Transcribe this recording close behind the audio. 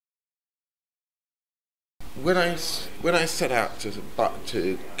when I set out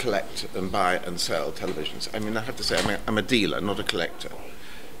to collect and buy and sell televisions, I mean, I have to say I'm a dealer, not a collector.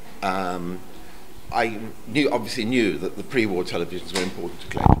 I obviously knew that the pre-war televisions were important to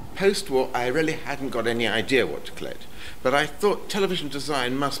collect. Post-war, I really hadn't got any idea what to collect, but I thought television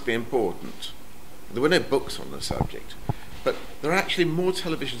design must be important. There were no books on the subject, but there are actually more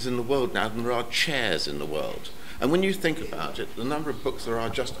televisions in the world now than there are chairs in the world. And when you think about it, the number of books there are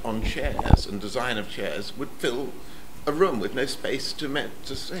just on chairs and design of chairs would fill a room with no space to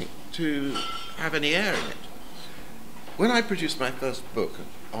have any air in it. When I produced my first book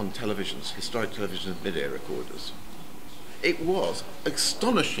on televisions, historic televisions and video recorders, it was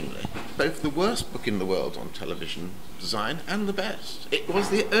astonishingly both the worst book in the world on television design and the best. It was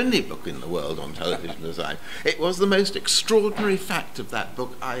the only book in the world on television design. It was the most extraordinary fact of that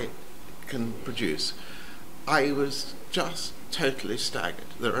book I can produce. I was just totally staggered.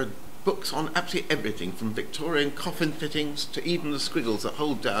 There are books on absolutely everything, from Victorian coffin fittings to even the squiggles that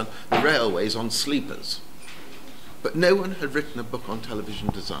hold down the railways on sleepers. But no one had written a book on television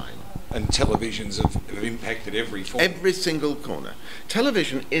design. And televisions have impacted every form. Every single corner.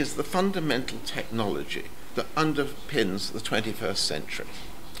 Television is the fundamental technology that underpins the 21st century.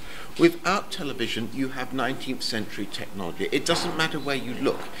 Without television, you have 19th century technology. It doesn't matter where you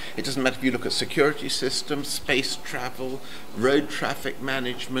look. It doesn't matter if you look at security systems, space travel, road traffic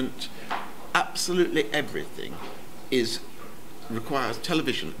management. Absolutely everything requires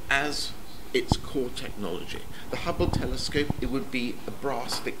television as its core technology. The Hubble telescope, it would be a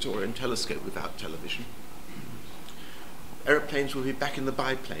brass Victorian telescope without television. Aeroplanes will be back in the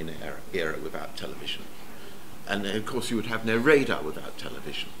biplane era without television. And of course you would have no radar without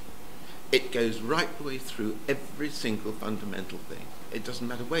television. It goes right the way through every single fundamental thing. It doesn't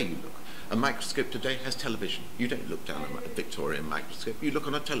matter where you look. A microscope today has television. You don't look down a Victorian microscope, you look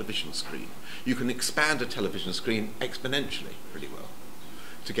on a television screen. You can expand a television screen exponentially pretty well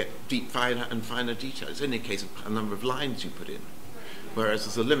to get finer and finer details. It's only a case of a number of lines you put in, whereas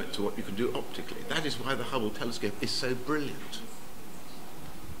there's a limit to what you can do optically. That is why the Hubble telescope is so brilliant.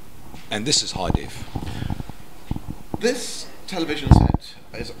 And this is high def. This television set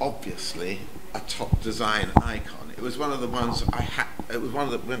is obviously a top design icon. It was one of the ones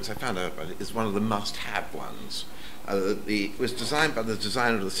once I found out about it, it's one of the must-have ones. It was designed by the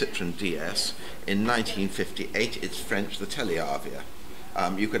designer of the Citroën DS in 1958. It's French, the Teleavia.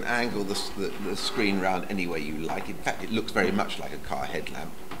 You can angle the screen round any way you like. In fact, it looks very much like a car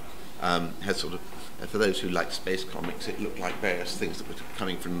headlamp. Has sort of, for those who like space comics, it looked like various things that were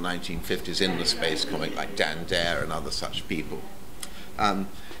coming from the 1950s in the space comic, like Dan Dare and other such people.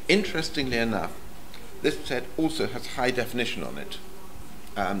 Interestingly enough, this set also has high definition on it.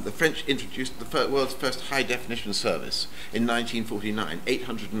 The French introduced the world's first high definition service in 1949,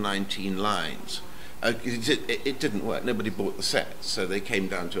 819 lines. It didn't work. Nobody bought the set, so they came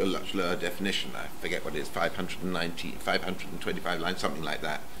down to a much lower definition. I forget what it is, 525 lines, something like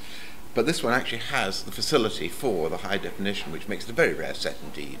that. But this one actually has the facility for the high definition, which makes it a very rare set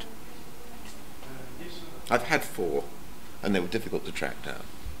indeed. I've had 4, and they were difficult to track down.